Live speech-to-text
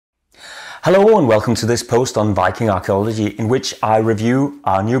Hello and welcome to this post on Viking archaeology, in which I review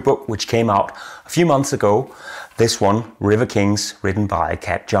our new book which came out a few months ago. This one, River Kings, written by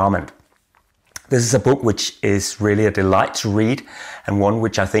Jarman. This is a book which is really a delight to read, and one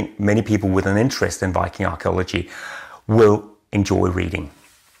which I think many people with an interest in Viking archaeology will enjoy reading.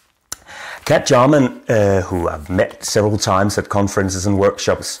 Jarman, who I've met several times at conferences and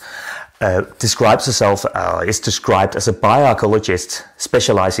workshops, describes herself, is described as a bioarchaeologist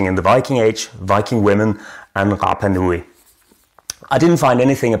specializing in the Viking Age, Viking women and Rapa Nui. I didn't find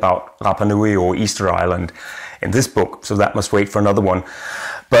anything about Rapa Nui or Easter Island in this book, so that must wait for another one.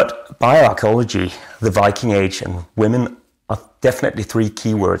 But bioarchaeology, the Viking Age and women are definitely three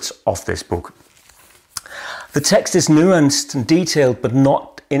keywords of this book. The text is nuanced and detailed, but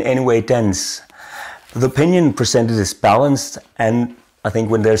not in any way dense. The opinion presented is balanced, and I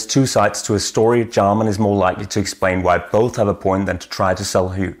think when there's two sides to a story, Jarman is more likely to explain why both have a point than to try to sell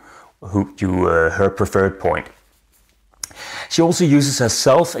her preferred point. She also uses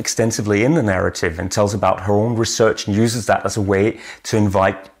herself extensively in the narrative and tells about her own research and uses that as a way to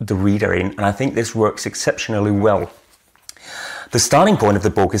invite the reader in, and I think this works exceptionally well. The starting point of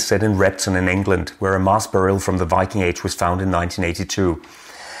the book is set in Repton in England, where a mass burial from the Viking Age was found in 1982.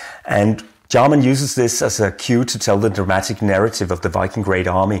 And Jarman uses this as a cue to tell the dramatic narrative of the Viking Great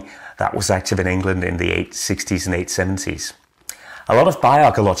Army that was active in England in the 860s and 870s. A lot of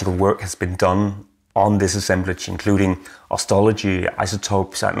bioarchaeological work has been done on this assemblage, including osteology,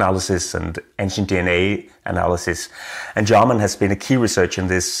 isotopes analysis and ancient DNA analysis. And Jarman has been a key researcher in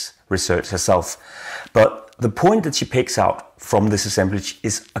this research herself. But the point that she picks out from this assemblage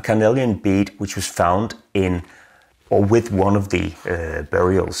is a carnelian bead which was found in or with one of the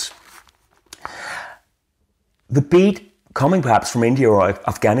burials. The bead, coming perhaps from India or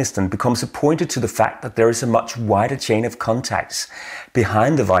Afghanistan, becomes a pointer to the fact that there is a much wider chain of contacts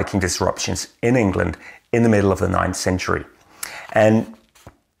behind the Viking disruptions in England in the middle of the 9th century. And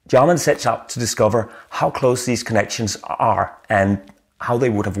Jarman sets out to discover how close these connections are and how they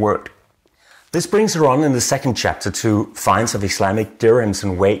would have worked. This brings her on in the second chapter to finds of Islamic dirhams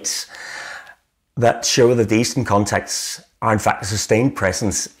and weights that show that the Eastern contacts are in fact a sustained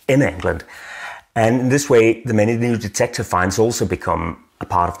presence in England. And in this way, the many new detector finds also become a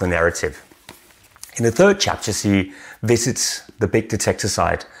part of the narrative. In the third chapter, she visits the big detector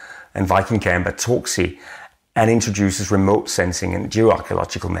site and Viking camp at Torksey and introduces remote sensing and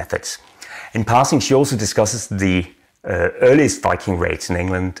geoarchaeological methods. In passing, she also discusses the earliest Viking raids in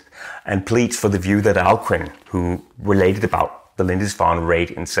England and pleads for the view that Alcuin, who related about the Lindisfarne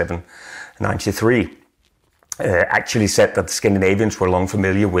raid in 793, actually said that the Scandinavians were long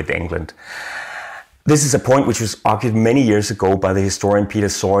familiar with England. This is a point which was argued many years ago by the historian Peter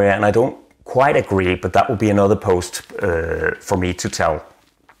Sawyer, and I don't quite agree, but that will be another post for me to tell.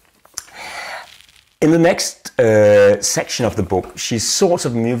 In the next section of the book, she sort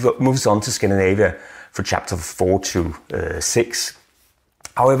of moves on to Scandinavia for chapter 4 to 6.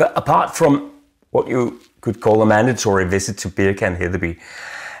 However, apart from what you could call a mandatory visit to Birka and Hedeby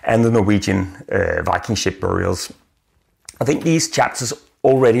and the Norwegian Viking ship burials, I think these chapters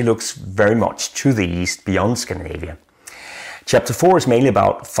already looks very much to the east beyond Scandinavia. Chapter 4 is mainly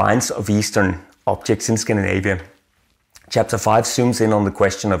about finds of Eastern objects in Scandinavia. Chapter 5 zooms in on the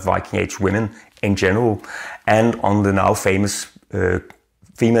question of Viking Age women in general and on the now famous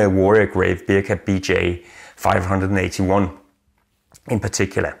female warrior grave Birka BJ 581 in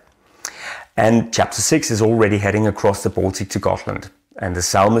particular. And chapter 6 is already heading across the Baltic to Gotland and the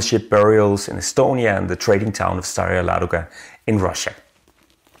Salma ship burials in Estonia and the trading town of Staraya Ladoga in Russia.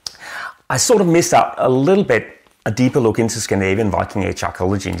 I sort of missed out a little bit a deeper look into Scandinavian Viking Age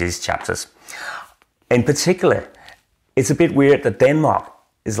archaeology in these chapters. In particular, it's a bit weird that Denmark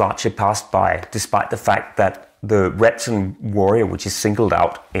is largely passed by, despite the fact that the Repton warrior, which is singled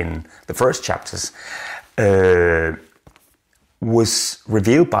out in the first chapters, was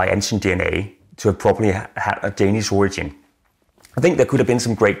revealed by ancient DNA to have probably had a Danish origin. I think there could have been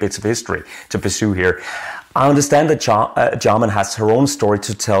some great bits of history to pursue here. I understand that Jarman has her own story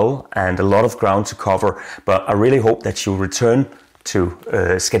to tell and a lot of ground to cover, but I really hope that she'll return to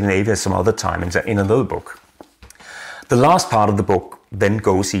Scandinavia some other time in another book. The last part of the book then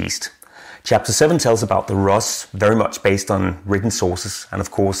goes east. Chapter 7 tells about the Rus, very much based on written sources, and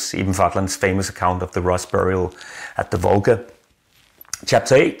of course Ibn Fadlan's famous account of the Rus burial at the Volga.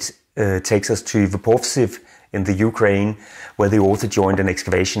 Chapter 8 takes us to Vypovsiv in the Ukraine, where the author joined an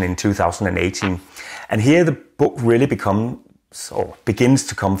excavation in 2018. And here the book really begins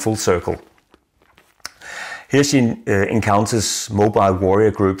to come full circle. Here she encounters mobile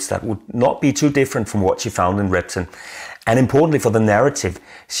warrior groups that would not be too different from what she found in Repton. And importantly for the narrative,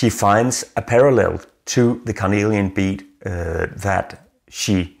 she finds a parallel to the carnelian bead that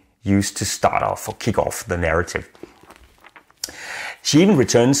she used to start off or kick off the narrative. She even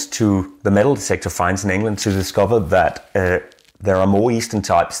returns to the metal detector finds in England to discover that there are more Eastern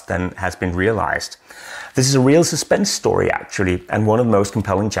types than has been realized. This is a real suspense story actually, and one of the most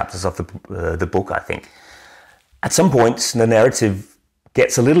compelling chapters of the book, I think. At some points, the narrative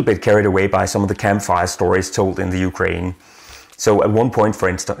gets a little bit carried away by some of the campfire stories told in the Ukraine. So at one point, for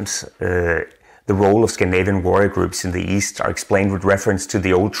instance, the role of Scandinavian warrior groups in the East are explained with reference to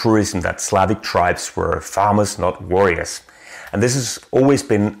the old truism that Slavic tribes were farmers, not warriors. And this has always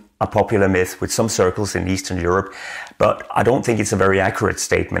been a popular myth with some circles in Eastern Europe, but I don't think it's a very accurate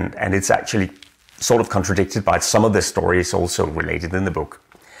statement, and it's actually sort of contradicted by some of the stories also related in the book.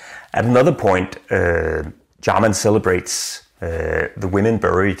 At another point, Jarman celebrates the women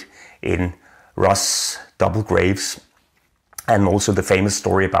buried in Rus double graves, and also the famous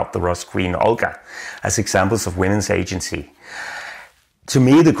story about the Rus queen Olga as examples of women's agency. To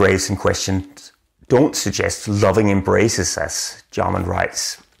me, the graves in question don't suggest loving embraces, as Jarman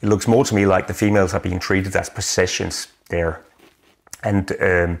writes. It looks more to me like the females are being treated as possessions there. And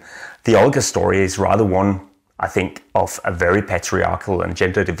the Olga story is rather one, I think, of a very patriarchal and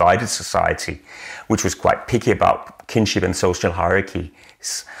gender-divided society, which was quite picky about kinship and social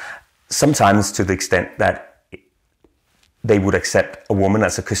hierarchies, sometimes to the extent that they would accept a woman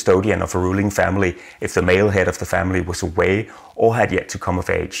as a custodian of a ruling family if the male head of the family was away or had yet to come of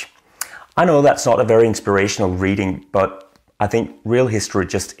age. I know that's not a very inspirational reading, but I think real history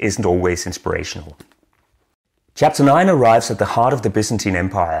just isn't always inspirational. Chapter 9 arrives at the heart of the Byzantine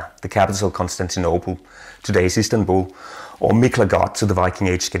Empire, the capital Constantinople, today's Istanbul, or Miklagard to the Viking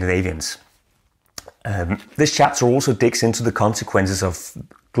Age Scandinavians. This chapter also digs into the consequences of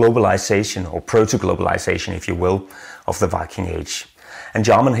globalization, or proto-globalization, if you will, of the Viking Age. And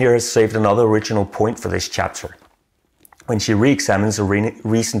Jarman here has saved another original point for this chapter, when she re-examines a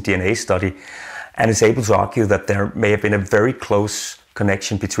recent DNA study and is able to argue that there may have been a very close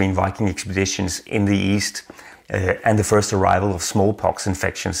connection between Viking expeditions in the East and the first arrival of smallpox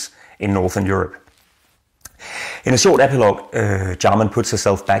infections in Northern Europe. In a short epilogue, Jarman puts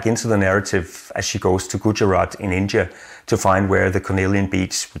herself back into the narrative as she goes to Gujarat in India to find where the cornelian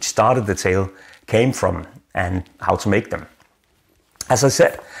beads which started the tale came from and how to make them. As I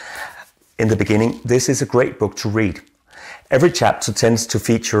said in the beginning, this is a great book to read. Every chapter tends to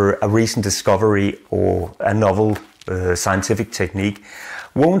feature a recent discovery or a novel scientific technique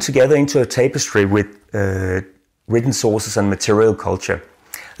woven together into a tapestry with written sources and material culture.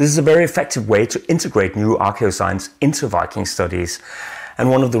 This is a very effective way to integrate new archaeoscience into Viking studies, and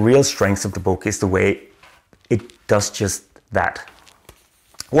one of the real strengths of the book is the way it does just that.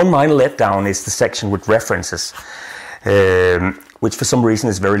 One minor letdown is the section with references, which for some reason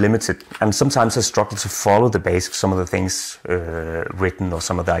is very limited, and sometimes I struggle to follow the base of some of the things written or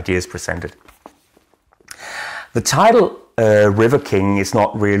some of the ideas presented. The title River King is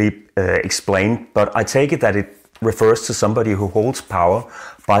not really explained, but I take it that it refers to somebody who holds power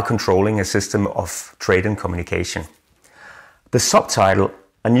by controlling a system of trade and communication. The subtitle,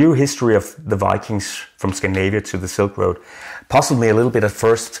 A New History of the Vikings from Scandinavia to the Silk Road, puzzled me a little bit at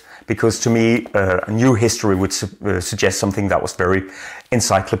first, because to me a new history would suggest something that was very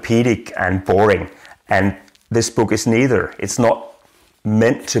encyclopedic and boring, and this book is neither. It's not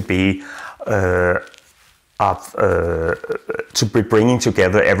meant to be bringing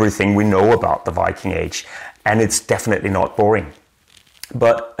together everything we know about the Viking Age, and it's definitely not boring.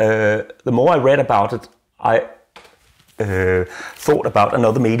 But the more I read about it, I thought about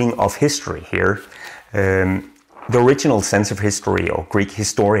another meaning of history here. The original sense of history, or Greek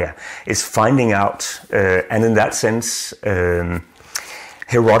historia, is finding out, and in that sense,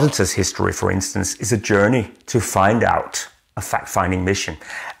 Herodotus' history, for instance, is a journey to find out, a fact-finding mission.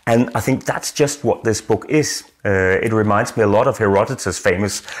 And I think that's just what this book is. It reminds me a lot of Herodotus'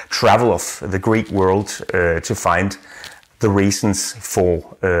 famous travel of the Greek world to find the reasons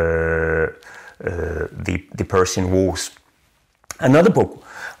for the Persian Wars. Another book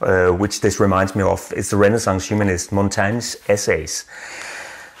which this reminds me of is the Renaissance humanist Montaigne's essays.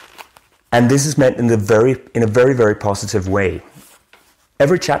 And this is meant in a very, very positive way.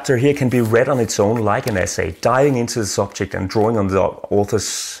 Every chapter here can be read on its own like an essay, diving into the subject and drawing on the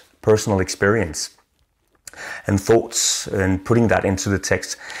author's personal experience and thoughts and putting that into the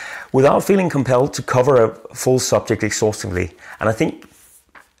text without feeling compelled to cover a full subject exhaustively. And I think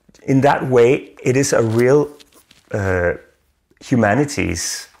in that way it is a real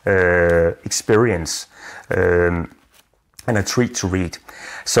humanities experience. and a treat to read.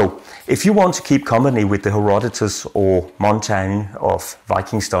 So if you want to keep company with the Herodotus or Montaigne of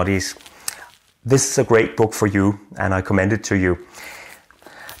Viking studies, this is a great book for you, and I commend it to you.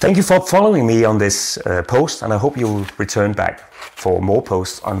 Thank you for following me on this post, and I hope you will return back for more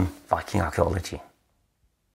posts on Viking archaeology.